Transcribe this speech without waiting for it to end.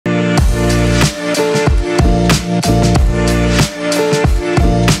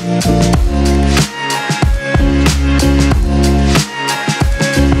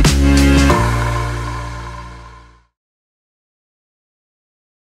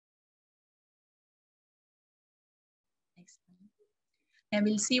Next one. And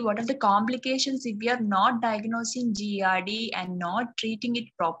we'll see what are the complications if we are not diagnosing GERD and not treating it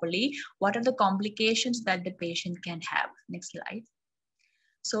properly. What are the complications that the patient can have? Next slide.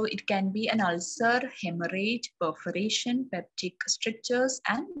 So it can be an ulcer, hemorrhage, perforation, peptic strictures,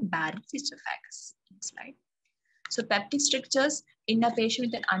 and Barrett's esophagus. Next slide. So peptic strictures in a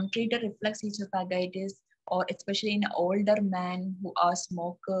patient with an untreated reflux esophagitis, or especially in older men who are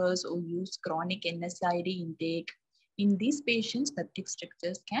smokers or use chronic NSAID intake, in these patients, peptic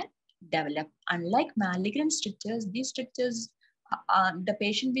strictures can develop. Unlike malignant strictures, these strictures, the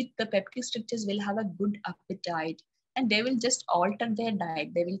patient with the peptic strictures will have a good appetite and they will just alter their diet.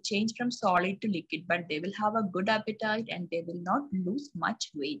 They will change from solid to liquid, but they will have a good appetite and they will not lose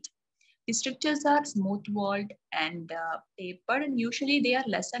much weight. The strictures are smooth-walled and tapered, and usually they are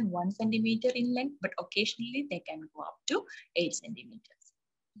less than 1 centimeter in length, but occasionally they can go up to 8 centimeters.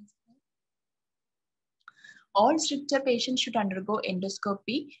 All stricture patients should undergo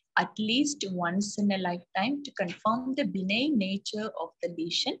endoscopy at least once in a lifetime to confirm the benign nature of the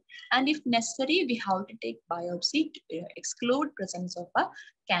lesion. And if necessary, we have to take biopsy to exclude presence of a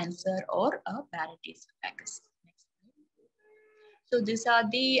cancer or a Barrett esophagus. So these are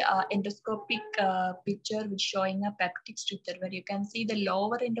the endoscopic picture which showing a peptic stricture where you can see the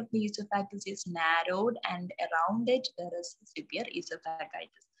lower end of the esophagus is narrowed and around it there is severe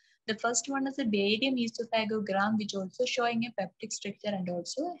esophagitis. The first one is a barium esophagogram which also showing a peptic stricture and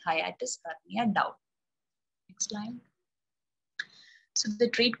also a hiatus hernia down. Next slide. So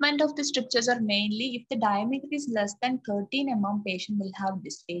the treatment of the strictures are mainly if the diameter is less than 13 mm, patient will have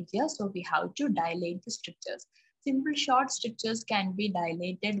dysphagia. So we have to dilate the strictures. Simple short strictures can be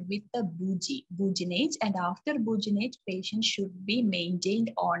dilated with the buginage, and after buginage, patient should be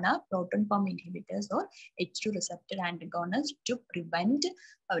maintained on a proton pump inhibitors or H2 receptor antagonists to prevent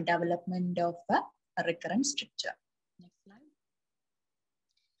development of a recurrent stricture. Next slide.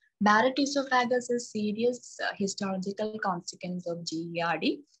 Barrett esophagus is serious histological consequence of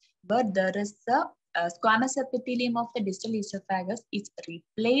GERD, but there is a squamous epithelium of the distal esophagus is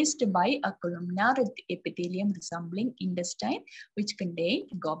replaced by a columnar epithelium resembling intestine, which contain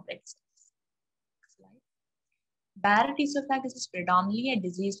goblet cells. Barrett esophagus is predominantly a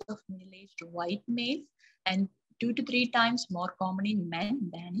disease of middle-aged white males and 2 to 3 times more common in men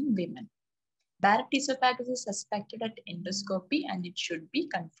than in women. Barrett esophagus is suspected at endoscopy and it should be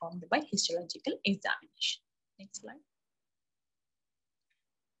confirmed by histological examination. Next slide.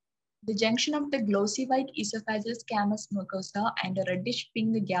 The junction of the glossy white esophageal squamous mucosa and a reddish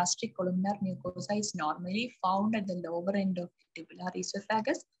pink gastric columnar mucosa is normally found at the lower end of the tubular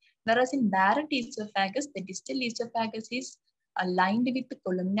esophagus, whereas in Barrett esophagus, the distal esophagus is aligned with the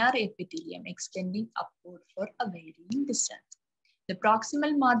columnar epithelium extending upward for a varying distance. The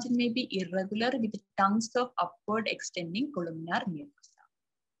proximal margin may be irregular with tongues of upward extending columnar mucosa.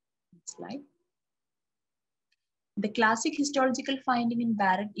 Next slide. The classic histological finding in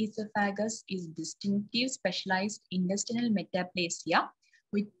Barrett esophagus is distinctive specialized intestinal metaplasia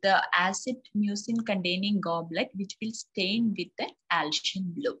with the acid mucin containing goblet which will stain with the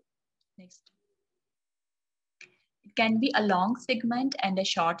Alcian blue. Next. It can be a long segment and a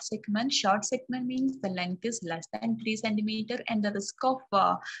short segment. Short segment means the length is less than 3 centimeters and the risk of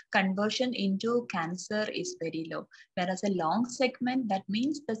conversion into cancer is very low. Whereas a long segment, that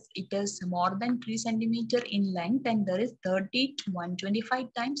means that it is more than 3 centimeters in length and there is 30 to 125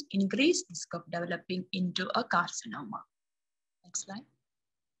 times increased risk of developing into a carcinoma. Next slide.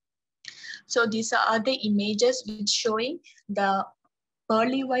 So these are the images which showing the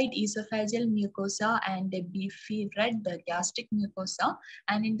pearly white esophageal mucosa and a beefy red the gastric mucosa,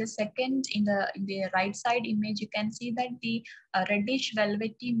 and in the second in the right side image you can see that the reddish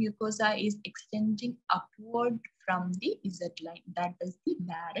velvety mucosa is extending upward from the Z line, that is the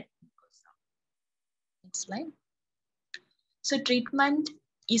Barrett mucosa. Next slide. So treatment,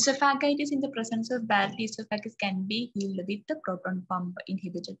 esophagitis in the presence of Barrett esophagus can be healed with the proton pump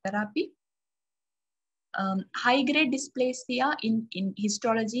inhibitor therapy. High-grade dysplasia in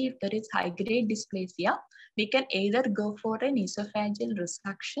histology, if there is high-grade dysplasia, we can either go for an esophageal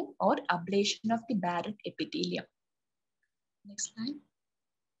resection or ablation of the Barrett epithelium. Next slide.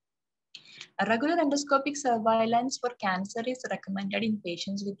 A regular endoscopic surveillance for cancer is recommended in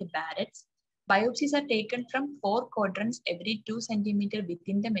patients with the Barrett's. Biopsies are taken from 4 quadrants every 2 centimeters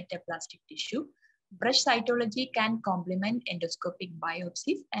within the metaplastic tissue. Brush cytology can complement endoscopic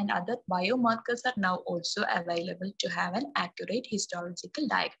biopsies, and other biomarkers are now also available to have an accurate histological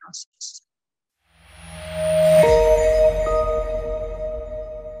diagnosis.